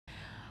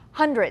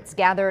Hundreds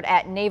gathered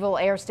at Naval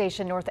Air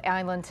Station North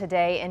Island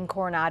today in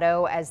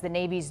Coronado as the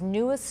Navy's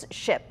newest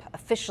ship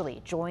officially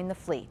joined the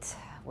fleet.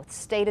 With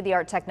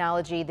state-of-the-art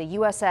technology, the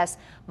USS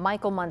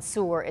Michael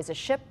Monsoor is a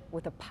ship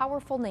with a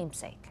powerful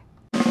namesake.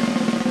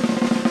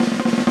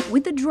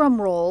 With a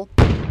drum roll,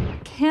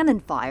 cannon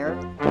fire,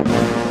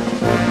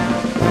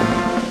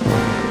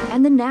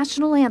 and the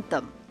national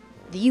anthem,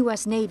 the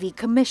U.S. Navy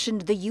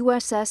commissioned the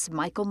USS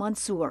Michael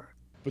Monsoor.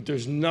 But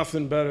there's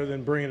nothing better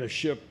than bringing a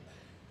ship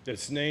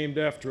that's named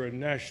after a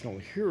national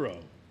hero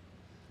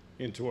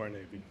into our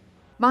Navy.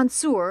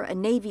 Monsoor, a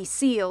Navy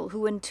SEAL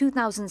who in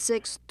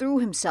 2006 threw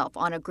himself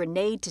on a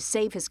grenade to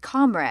save his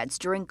comrades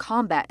during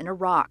combat in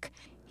Iraq.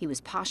 He was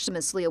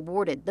posthumously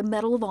awarded the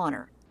Medal of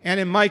Honor.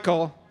 And in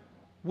Michael,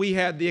 we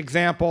had the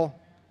example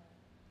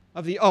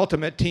of the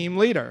ultimate team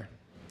leader.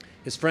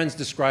 His friends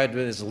described him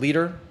as a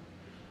leader,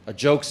 a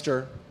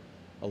jokester,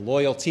 a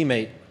loyal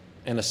teammate,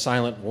 and a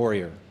silent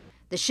warrior.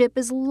 The ship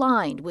is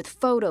lined with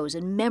photos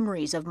and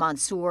memories of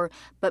Monsoor,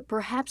 but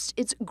perhaps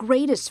its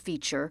greatest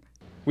feature: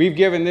 we've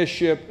given this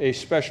ship a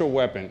special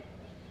weapon.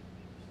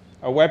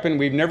 A weapon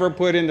we've never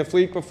put in the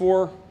fleet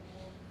before,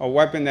 a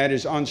weapon that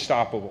is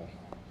unstoppable.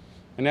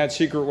 And that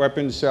secret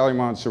weapon is Sally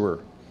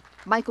Monsoor.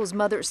 Michael's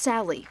mother,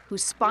 Sally, who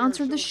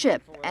sponsored the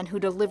ship and who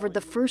delivered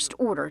the first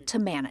order to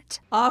man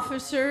it.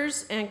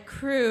 Officers and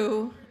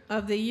crew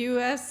of the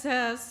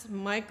USS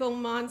Michael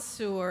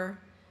Monsoor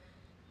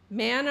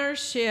man our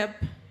ship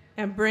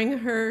and bring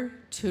her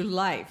to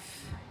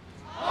life.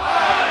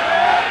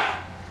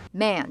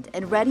 Manned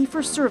and ready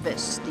for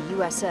service, the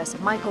USS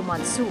Michael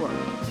Monsoor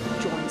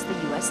joins the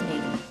U.S.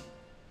 Navy.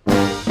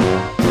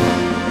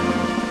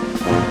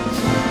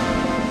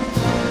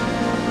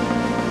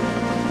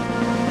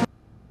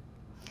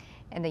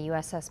 And the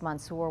USS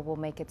Monsoor will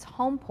make its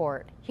home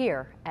port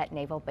here at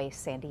Naval Base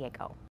San Diego.